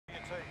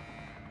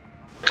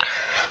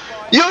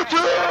You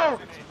too!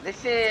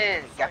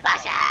 Listen, ¿qué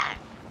pasa?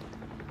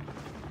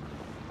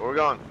 Where we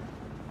going?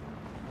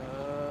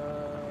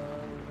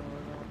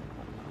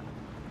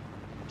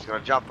 Just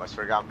gonna jump, I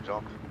swear to God, I'm gonna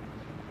jump.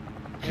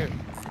 Here.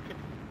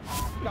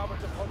 Alright,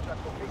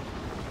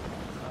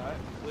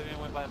 Oblivion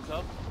went by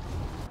himself.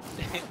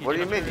 What do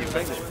you mean? You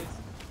pinged it.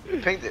 You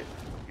pinged it.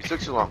 You took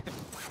too long.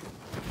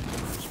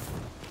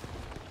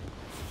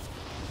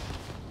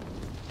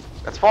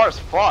 That's far as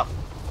fuck.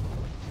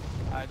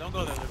 Alright, don't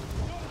go there.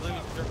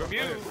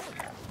 Review.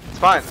 It's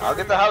fine, I'll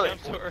get the heli.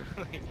 So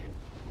early.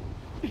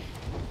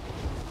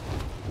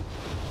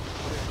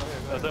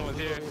 Oh, someone's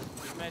here.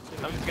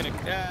 I'm just gonna.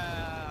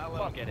 I'll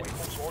let him get it.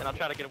 And I'll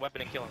try to get a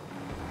weapon and kill him.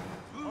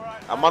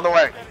 I'm on the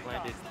way.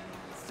 Landed.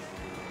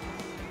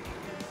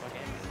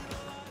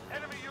 Okay.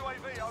 Enemy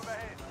UAV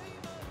overhead.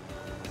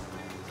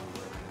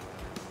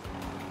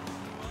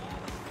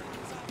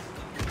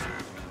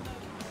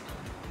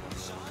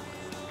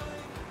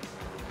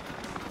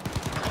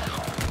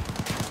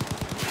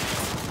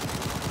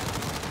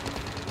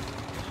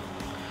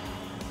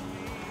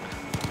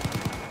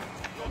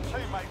 Your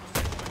teammate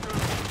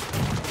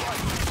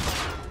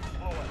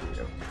was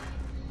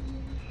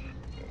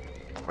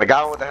I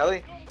got one with the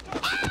heli.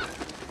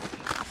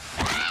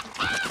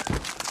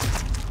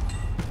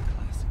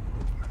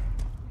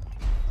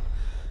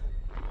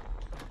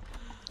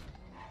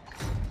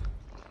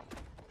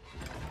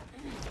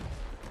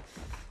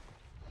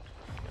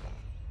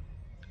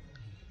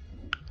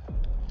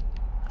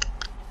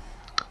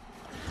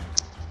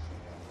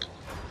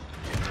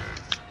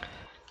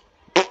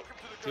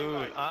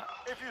 Dude,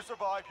 if you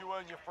survive, you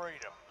earn your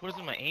freedom. what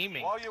is my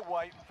aiming? While you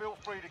wait, feel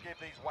free to give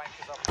these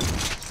wankers up.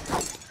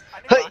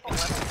 And Hey. if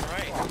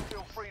you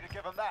feel free to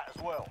give them that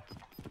as well.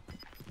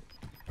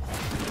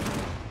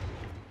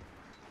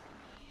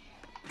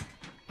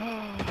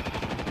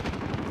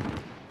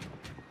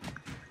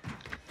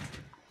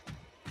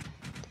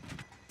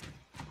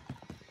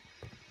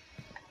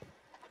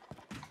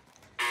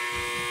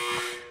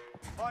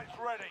 Fight's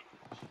ready.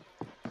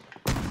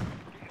 Get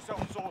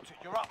yourself sorted.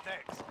 You're up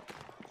next.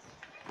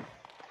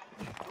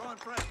 Throwing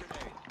frag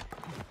grenade.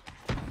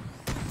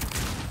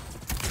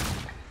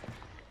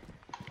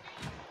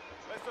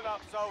 Listen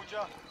up,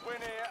 soldier. Win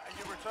here and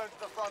you return to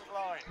the front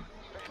line.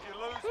 But if you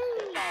lose,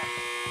 you're done.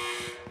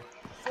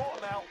 Sort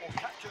them out or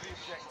capture the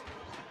objective.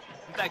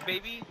 I'm back,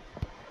 baby.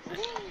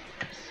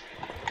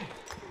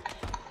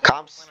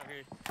 Comps.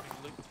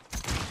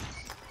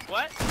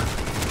 What?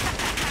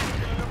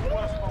 You're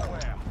worse for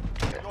wear.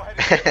 You're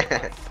heading to the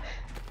place.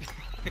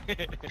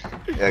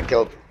 Yeah,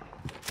 killed. You'll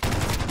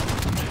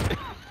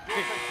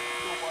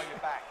while you're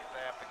back if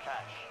they have the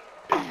cash.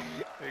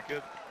 Very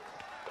good.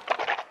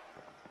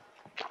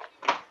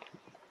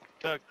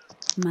 Doug,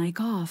 Mic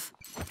off.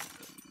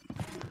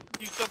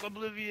 you took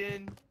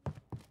Oblivion.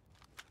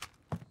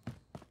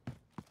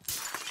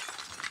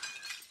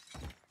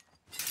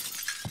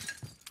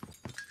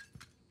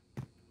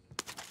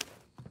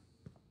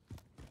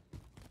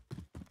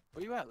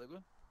 Where you at,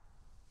 Liquid?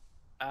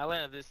 I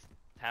landed at this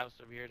house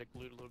over here to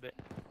loot a little bit.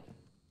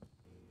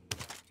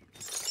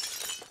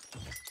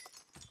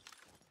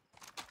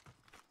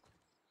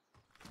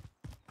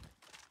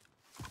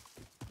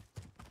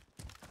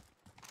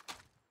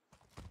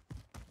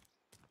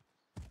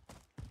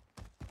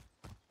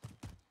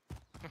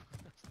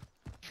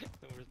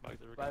 Where's Bugs?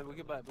 We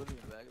can buy Oblivion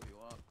back if you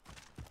want.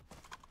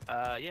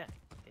 Yeah.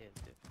 Yeah,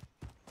 let's do it.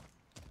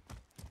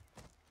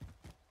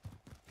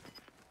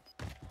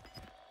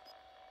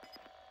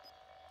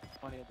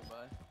 Money at the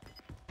buy.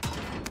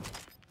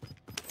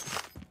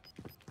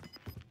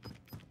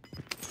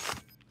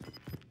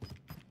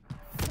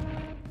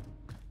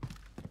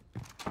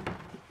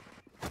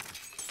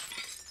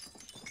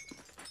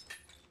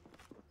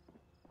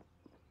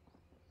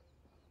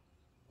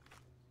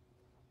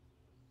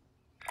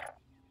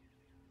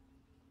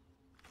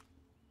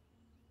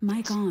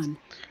 Mic on.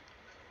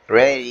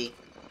 Ready.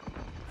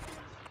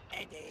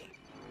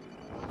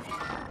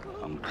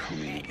 I'm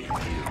coming to get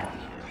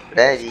you.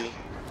 Ready.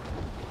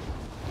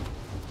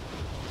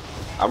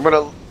 I'm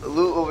gonna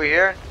loot over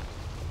here.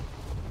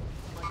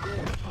 Be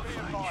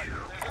advised,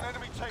 there's an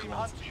enemy team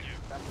hunting you.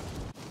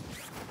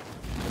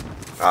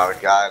 Oh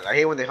god, I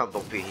hate when they hunt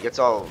Bopeet. He gets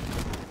all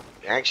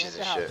anxious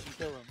and shit.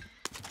 Kill him.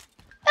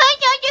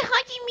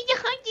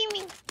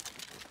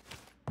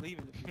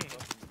 Leaving the people.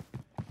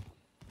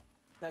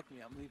 Attack me,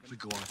 I'm leaving. We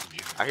go on from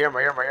here. I hear him,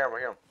 I hear him, I hear him, I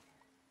hear him.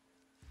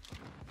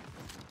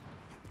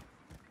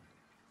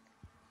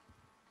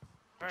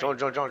 Drone.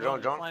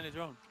 Flying a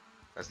drone.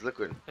 That's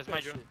Liquid. That's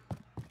my drone.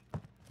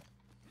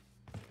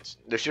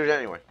 They're shooting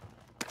anyway.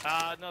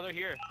 No, they're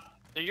here.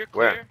 You're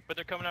Where? clear, but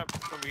they're coming up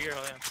over here.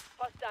 Hold on.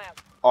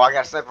 Oh, I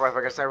got a sniper rifle,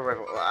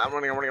 I'm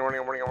running.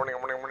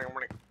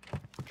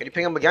 Can you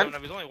ping him again? No,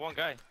 there's only one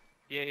guy.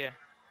 Yeah. Yeah,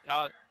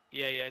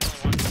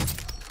 it's only one.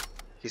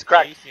 He's Yeah,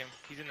 cracked. you see him.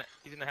 He's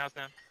in the house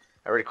now.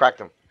 I already cracked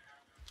him.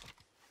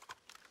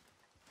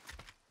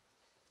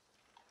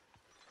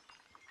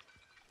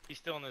 He's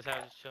still in this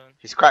house, just chilling.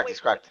 He's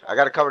cracked. I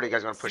gotta cover it. You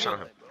guys gonna push on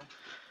him.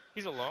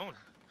 He's alone.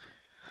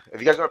 If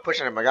you guys want to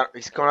push on him,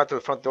 he's coming out to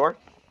the front door.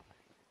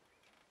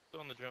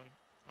 Still on the drone.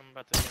 I'm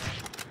about to.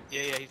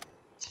 Yeah, he's.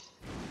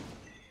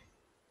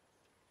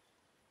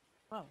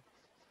 Oh.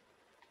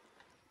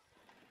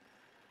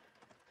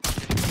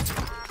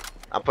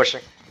 I'm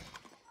pushing.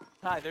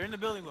 Hi, they're in the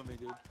building with me,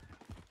 dude.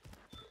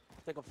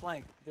 Take a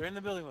flank. They're in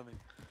the building with me.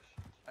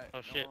 Right, Oh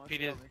no shit, one wants Pete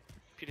to is. help me.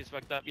 Pete is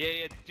fucked up.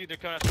 Yeah, dude, they're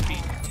coming out the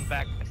Pete. I'm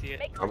back. I see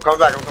it. I'm coming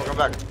back. I'm coming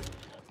back.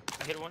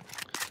 I hit one.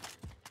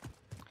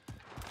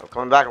 I'm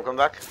coming back. I'm coming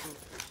back.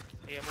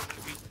 Yeah, I'm moving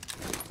to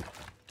Pete.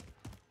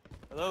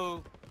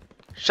 Hello.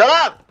 Shut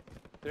up!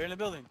 They're in the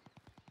building.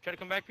 Try to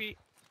come back, Pete.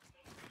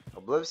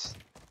 Oblivious.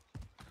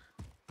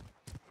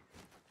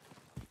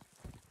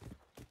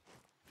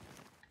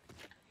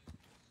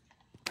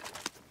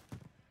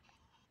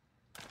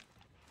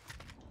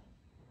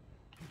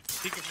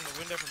 Peeking from the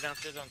window from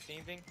downstairs. I don't see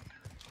anything.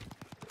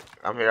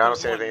 I'm here. I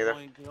don't There's see one, anything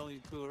either. there's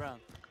only two around.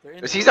 They're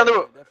in He's on the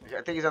roof. definitely.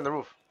 I think he's on the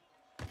roof.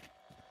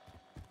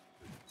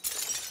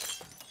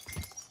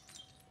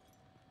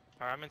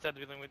 Alright, I'm inside the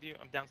building with you.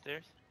 I'm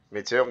downstairs.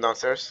 Me too. I'm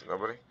downstairs.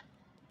 Nobody.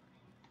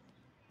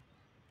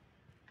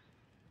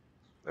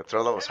 The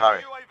throw level was high.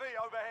 Enemy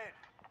UAV overhead.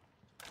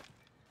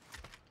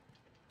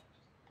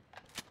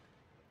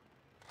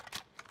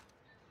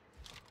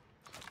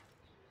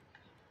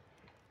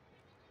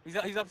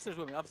 He's upstairs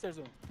with me. Upstairs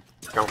with me.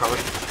 Come coming.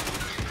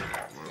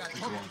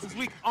 He's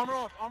weak. Armor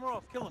off. Armor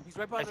off. Kill him. He's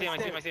right by I the see him. I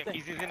see him. I stairs. see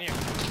him. He's in here.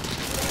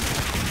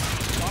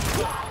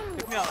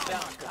 Pick me up. I'm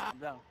down. I'm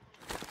down.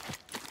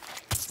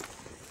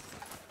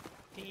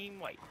 Team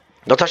white.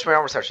 Don't touch my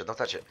armor section. Don't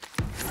touch it.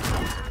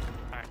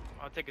 Alright,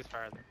 I'll take his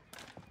fire then.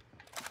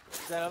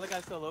 Is that other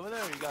guy still over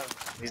there or you got him?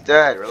 He's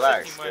dead.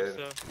 Relax, Team white, dude.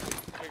 so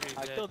figure he's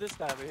I dead. killed this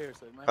guy over here,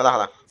 so it might Hold on,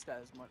 hold on. this guy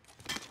is smart.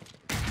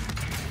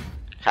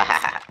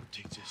 Hahaha.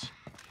 Take this.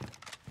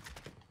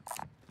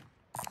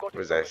 What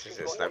is that? Is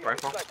it a sniper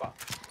rifle?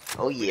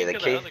 Oh We yeah, the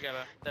didn't kill that other guy,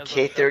 though. That was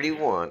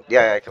K31.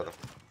 Yeah, I killed him.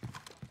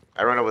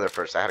 I ran over there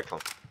first. I had to kill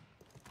him.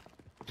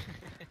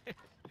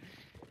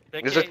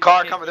 That There's a K-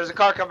 car K- coming. There's a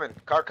car coming.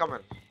 Car coming.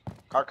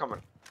 Car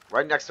coming.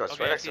 Right next to us.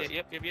 Okay, Right I next see to us.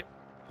 it. Yep.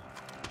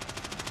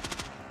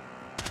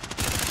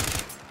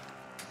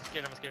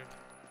 Scared him, I'm scared.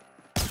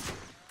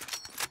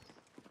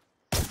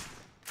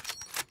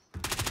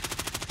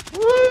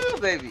 Woo,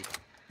 baby.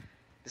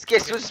 This K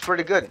Swiss is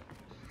pretty good.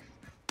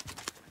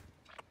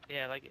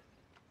 Yeah, I like it.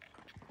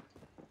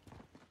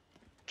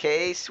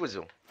 K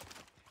Swizzle.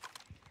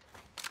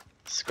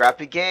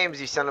 Scrappy games,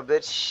 you son of a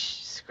bitch.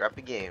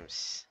 Scrappy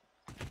games.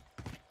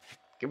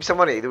 Give me some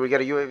money. Either we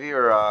get a UAV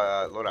or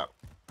loadout.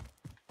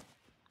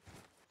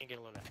 Can't get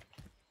a load out.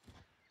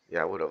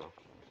 Yeah, whatever.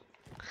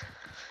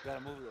 Gotta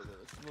move a little bit.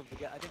 Let's move the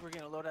guy. I think we're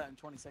getting a loadout in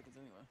 20 seconds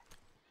anyway.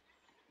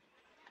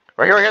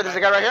 Right here, right here. There's a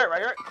guy right here, right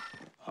here.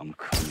 I'm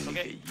coming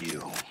Okay. to get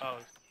you. Oh,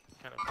 it's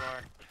kind of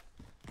far.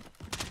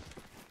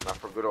 Not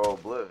for good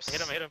old blips.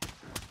 Hit him.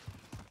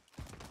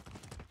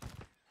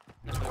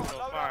 That's a little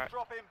far. Loadout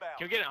drop inbound.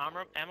 Can we get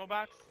an ammo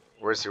box?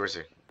 Where is he? Where is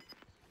he?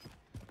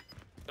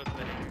 Go to the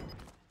hangar.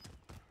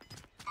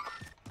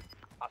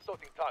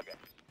 Assaulting target.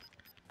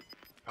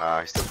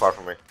 He's too far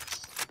from me.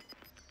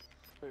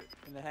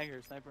 In the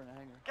hangar, sniper in the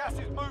hangar. Gas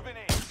is moving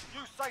in.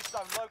 New safe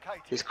zone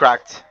located. He's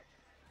cracked.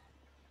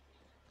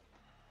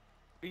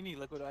 What do you need?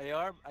 Liquid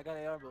AR? I got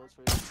AR bullets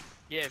for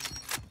you. Yeah.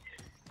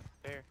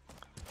 Fair.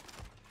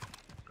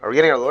 Are we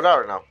getting a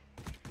loadout or no?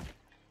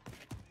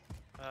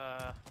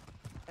 I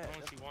Yeah,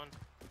 only see one.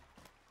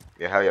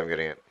 Yeah, hell yeah, I'm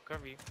getting it.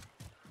 Cover you.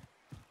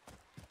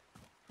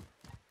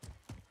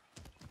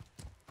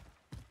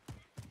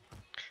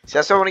 See,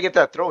 that's why I want to get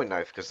that throwing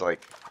knife, because,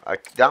 like, I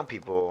down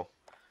people,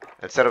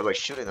 instead of, like,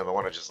 shooting them, I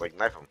want to just, like,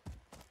 knife them.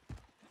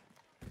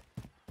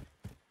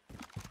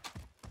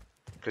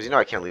 Because, you know,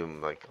 I can't leave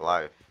them, like,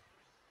 alive.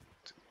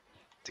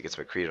 To get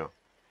my credo.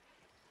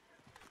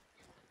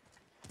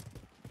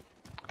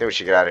 I think we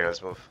should get out of here.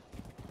 Let's move.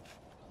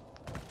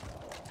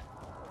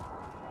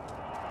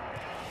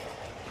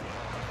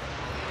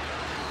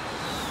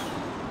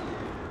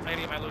 I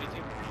gotta get my loaded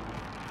too.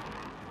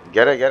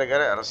 Get it.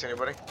 I don't see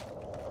anybody.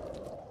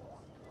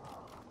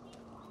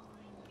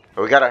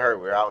 But we gotta hurry.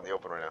 We're out in the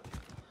open right now.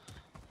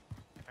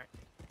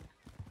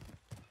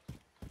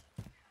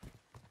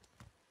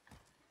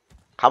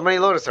 How many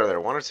loaders are there?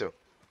 One or two?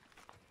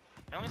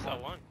 I only saw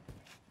one.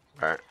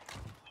 Alright.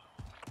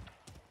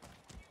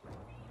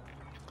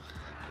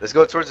 Let's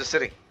go towards the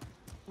city.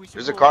 We should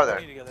There's a pool car our there.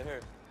 money together.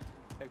 Here.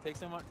 Hey, take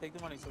the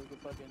money so we can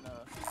fucking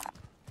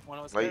one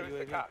of us No, get you-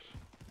 UAV.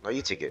 No,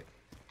 you take it.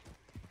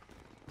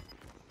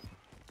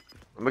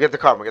 Let me get the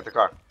car. Let's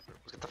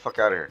get the fuck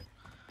out of here.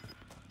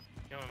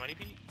 You want my money,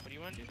 Pete? What do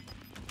you want to do?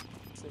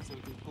 So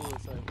we can pool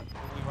it so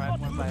when we ride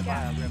one by I'll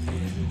grab the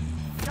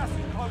UAV. Gas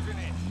is closing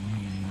in.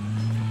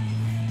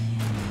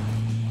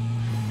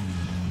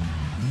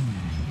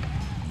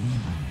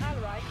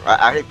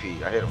 I hit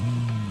Pete. I hit him.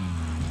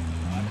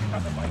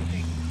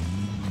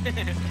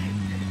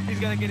 He's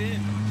gotta get in.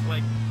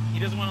 Like, he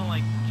doesn't want to,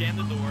 like, jam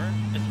the door.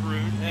 It's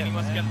rude. And he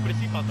wants to put his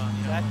seatbelt on,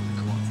 you know? Exactly.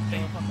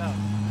 Stay the fuck out.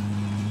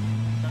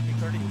 Don't be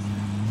courteous.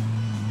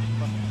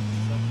 Fucking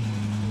suck.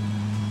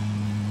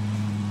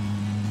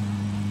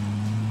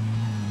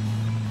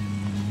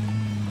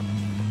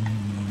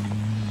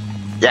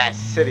 Yes,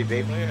 city,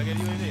 baby. Oh, here, I got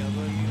UAV. I'll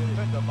go to UAV.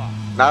 Defend the bus.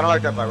 No, I don't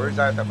like that bike. Where's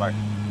that at that bike?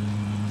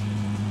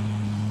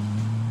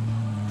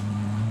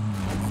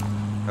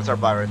 That's our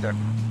buy right there.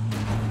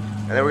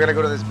 And then we're gonna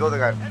go to this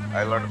building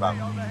I learned about.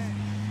 Enemy overhead.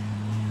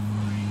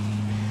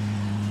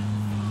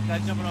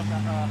 Guys jumping off the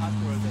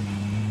hospital right there.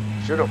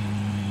 Shoot him.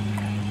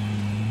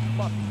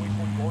 Fucking weak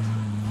point boys.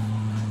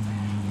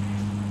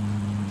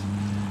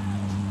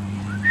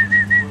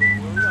 Where we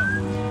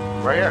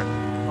going? Right here.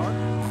 Park?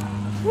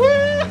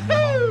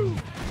 Woohoo!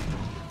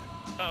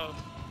 Oh.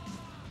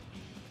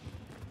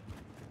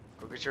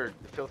 Go get your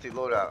filthy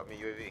loadout. I mean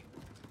UAV.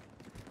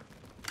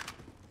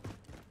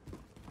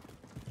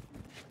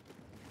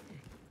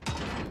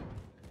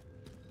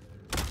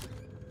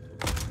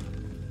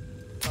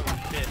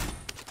 Oh shit.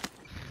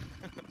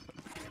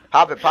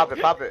 Pop it, pop it,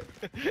 pop it.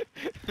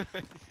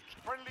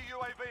 Friendly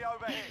UAV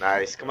overhead.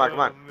 Nice. Come on, come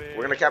on. Oh, man.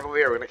 We're gonna camp over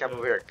here. We're gonna camp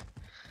over here.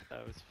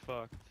 That was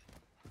fucked.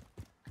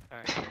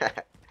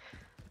 Alright.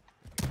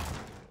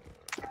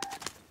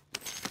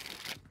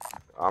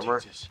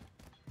 Armor.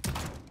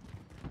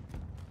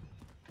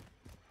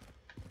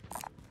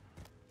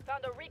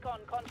 Found a recon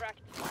contract.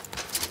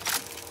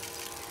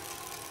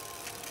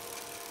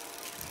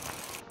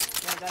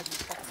 Man, guys,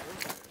 it's fucking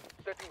good.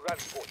 Setting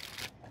rally point.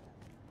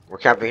 We're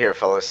camping here,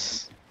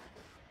 fellas.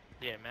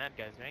 Yeah, mad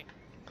guys, right?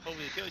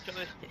 Hopefully they kill each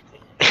other.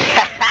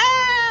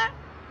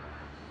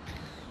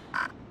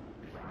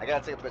 I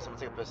gotta take a piss. I'm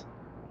gonna take a piss.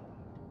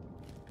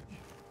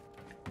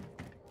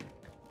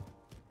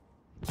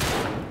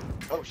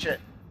 Oh shit.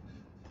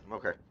 I'm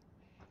okay.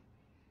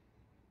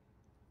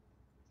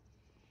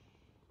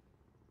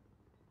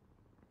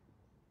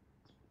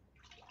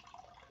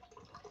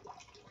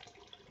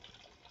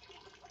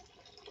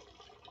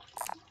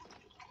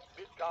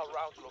 Mid-car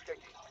rounds located.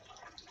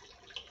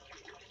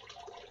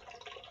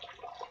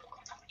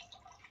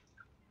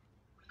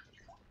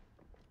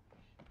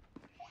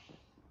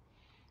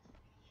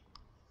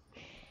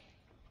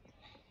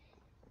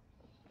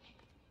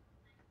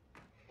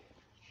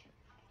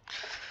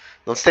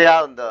 Don't stay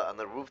out on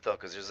the roof though,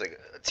 cause there's like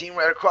a team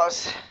right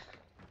across.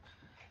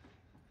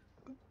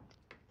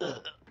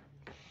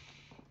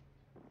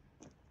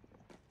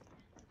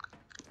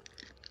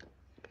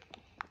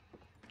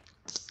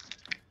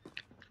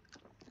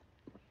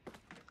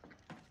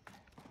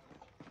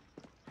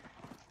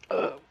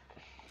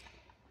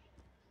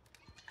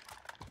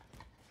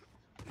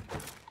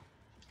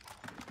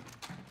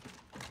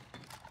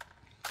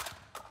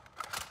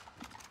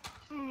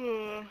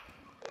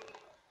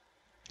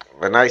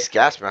 A nice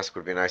gas mask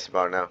would be nice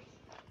about now.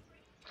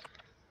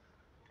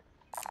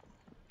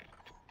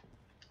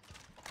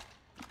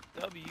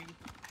 W.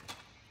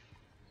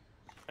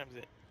 Times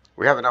it.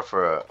 We have enough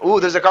for a. Ooh,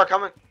 there's a car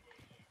coming.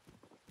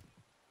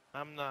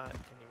 I'm not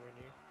anywhere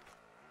near.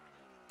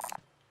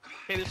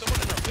 Hey, there's someone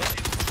in our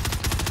building.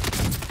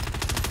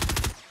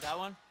 That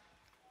one?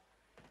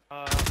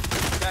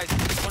 Guys,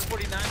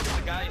 149 there's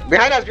a guy.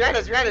 Behind us, behind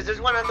us, behind us. There's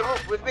one on the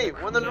roof with me.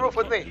 One on the roof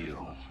with me.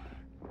 You.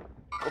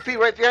 Bopeet,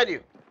 right behind you.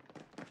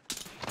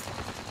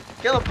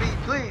 Kill him, Pete,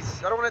 please.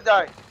 I don't want to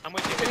die. I'm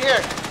with He's you. in here.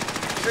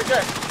 He's right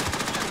there.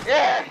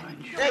 Yeah.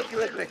 Thank you,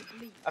 Liquid.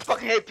 I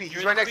fucking hate Pete.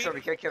 He's right next to him.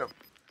 We can't kill him.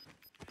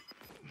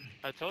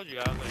 I told you,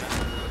 I was like,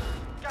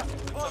 Gas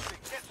is closing.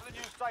 Get to the new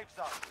safe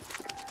zone.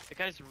 the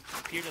guy's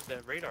appeared at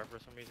the radar for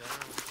some reason. I don't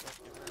know what the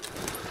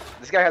fuck.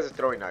 This guy has a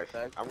throwing knife.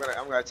 Okay.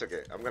 I took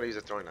it. I'm gonna use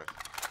a throwing knife.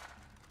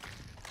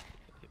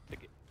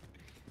 Take it.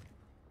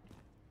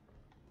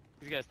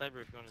 He's got a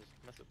sniper if you want to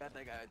mess with Got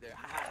that guy right there.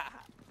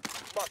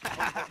 Marking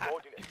weak point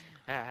coordinates.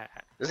 him.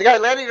 There's a guy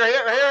landing right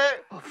here, right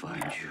here. I'll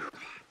find you.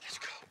 Let's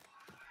go.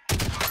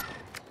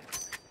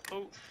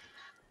 Oh.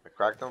 I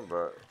cracked him,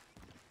 but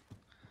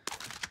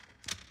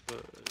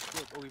Look,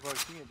 oh, we've already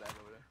seen it back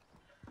over there.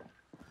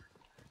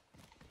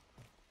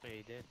 Yeah,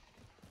 he did.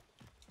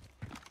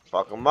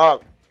 fuck him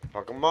up.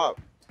 Fuck him up.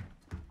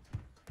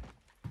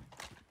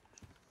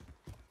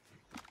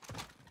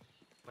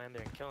 Land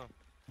there and kill him.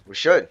 We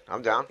should.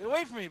 I'm down. Get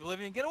away from me,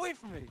 Bolivian. Get away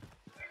from me.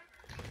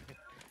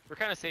 We're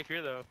kind of safe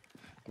here though.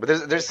 But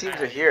there's teams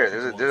are here.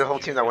 There's a whole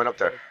team that went up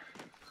there. Where'd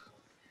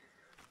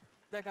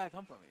that guy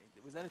come from?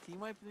 Was that a team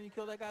wipe and then you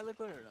killed that guy,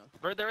 Liquid, or no?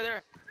 Right there, right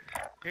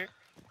there.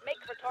 Make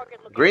for target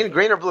location.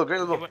 Green or blue?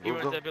 Green or He blue? went, he Blue,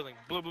 went blue. to that building.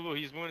 Blue, blue, blue.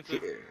 He's moving to.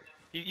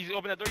 Yeah. He's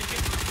opened that door. You see?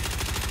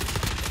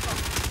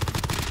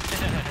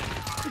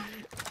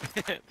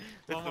 That's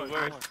the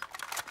worst.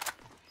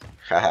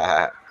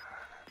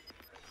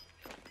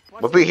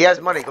 Watch Bopeet, this. he has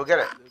money. Go get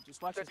it. Dude,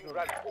 just watch this Setting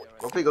building. rally point.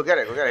 Yeah, right. Bopeet, go get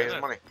it. Go get it. He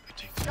has money.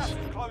 Gas is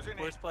closing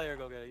in. First player,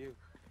 go get it. You.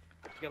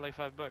 You got like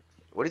 $5.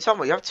 What are you talking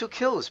about? You have 2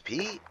 kills,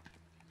 Pete.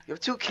 You have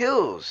 2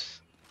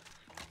 kills.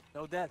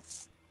 No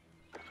deaths.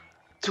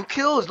 2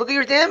 kills. Look at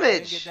your I didn't get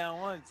damage. down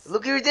once.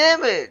 Look at your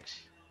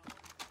damage.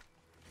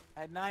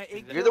 At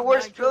 8 You're the kills,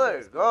 worst 9 kills.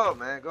 player. Go,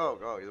 man. Go,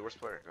 go. You're the worst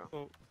player.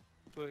 Go.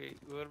 Wait,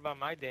 what about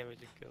my damage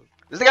and kills?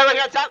 There's the guy right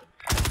here on top.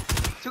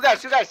 2 guys.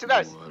 2 guys. 2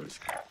 guys.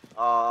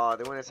 Oh,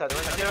 they went inside. They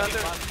went inside. Get out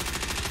there.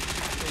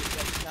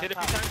 Hit it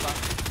a few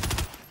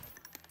times.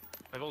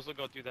 I've also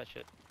gone through that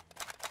shit.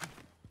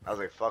 I was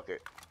like, fuck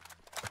it.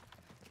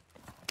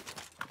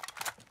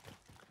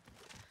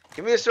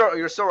 Give me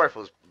your assault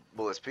rifles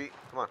bullets, Pete.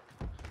 Come on.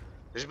 They're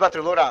just about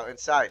to load out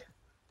inside.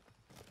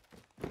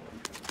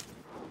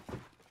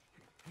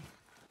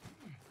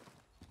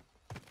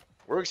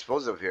 We're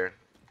exposed up here.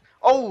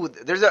 Oh,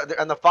 there's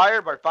on the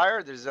fire by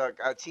fire. There's a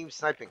team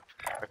sniping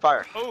by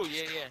fire. Oh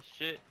yeah, yeah.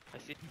 Shit. I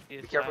see.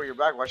 Be careful your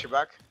back. Watch your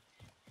back.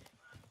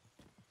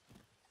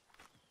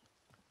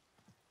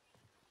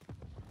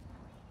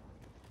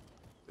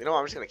 You know what?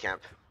 I'm just gonna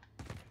camp.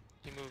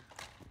 He moved.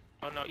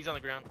 Oh no, he's on the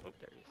ground. Oh,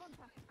 there he is.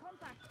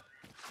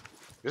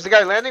 There's a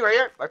guy landing right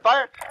here by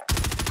fire.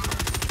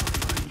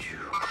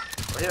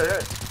 Right here,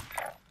 here.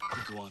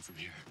 We'll go on from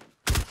here.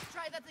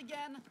 Try that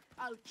again.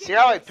 I'll kill See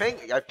how I you.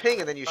 ping? I ping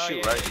and then you Oh,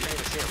 shoot, yeah, right? yeah, You yeah. can't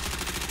even see him.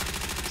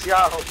 See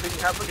how ping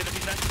happens? Get a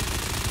beat back.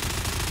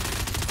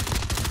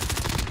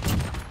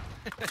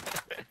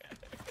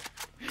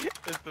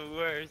 That's the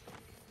worst.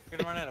 You're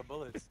gonna run out of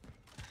bullets.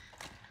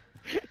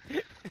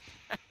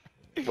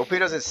 Bopeet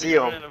doesn't see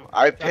You're him. running out of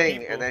I got ping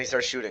people. and then he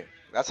starts shooting.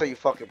 That's how you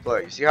fucking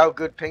play. You see how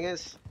good ping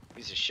is?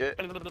 Piece of shit.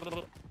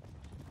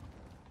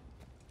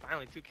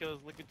 Finally, 2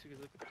 kills. Liquid 2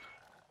 kills. Liquid.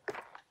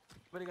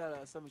 Anybody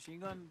got some machine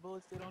gun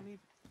bullets they don't need?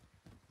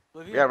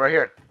 Olivia? Yeah, right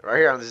here. Right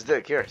here on this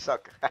dick. Here,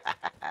 suck.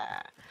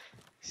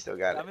 Still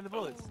got it. I'm in the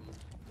bullets.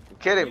 I'm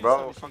kidding, use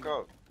bro. submachine Fuck gun.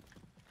 up.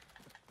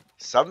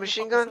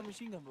 Submachine gun?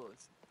 Submachine gun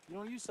bullets. You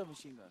don't use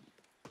submachine gun.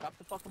 Drop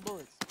the fucking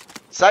bullets.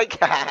 Psych.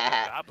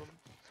 Stop him.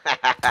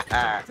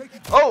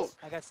 Oh!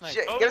 I got sniped.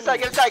 Shit. Oh, Get inside,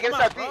 get inside, get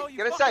Come inside, on, bro, Pete.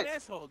 you Get fucking inside.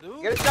 asshole,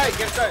 dude. Get inside,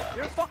 get inside.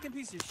 You're a fucking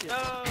piece of shit.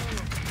 No.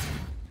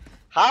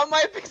 How am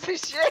I a piece of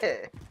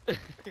shit?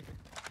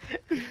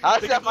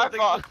 How's that my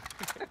fault?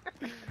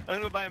 I'm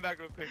gonna buy him back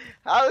real quick.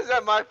 How is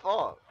that my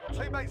fault?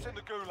 Your teammates in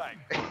the gulag.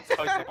 Oh, he's the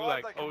Survive,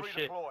 gulag. they can Oh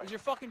shit. redeploy. Cause you're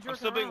fucking jerking I'm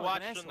still being around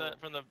like an watched asshole.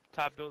 from the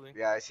top building.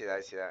 Yeah, I see that,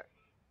 I see that.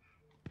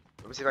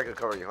 Let me see if I can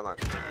cover you. Hold on.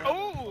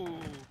 Oh!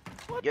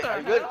 What Yeah, the are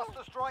hell? you good?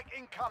 Cluster strike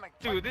incoming.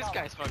 Dude, Take this cover.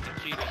 guy's fucking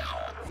cheating.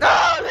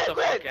 No, Get the fuck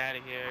liquid! out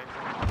of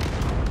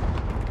here.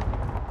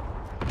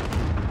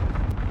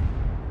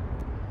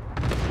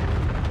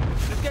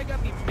 This guy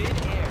got me mid-air.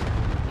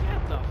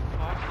 Get the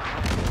fuck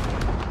out.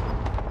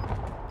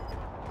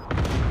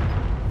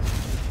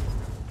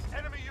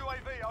 Enemy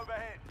UAV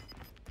overhead.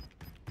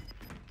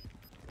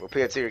 We'll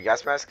pay it to your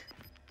gas mask.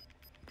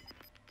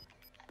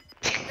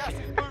 Gas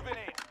is moving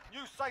in.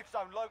 New safe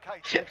zone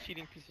located. You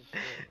cheating piece of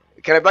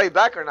shit. Can I buy you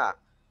back or not?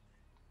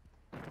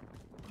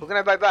 Who can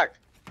I buy back?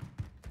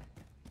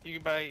 You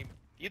can buy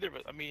either,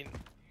 but I mean,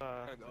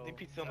 I go. think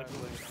Pete's on the I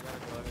cooler.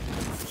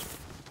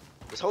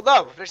 Just hold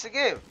up. We'll finish the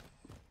game.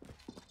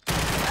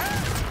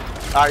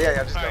 Ah,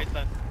 yeah, just Alright, go.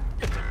 done.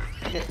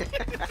 Learn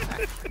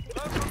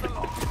from the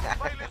loss.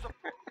 Failures are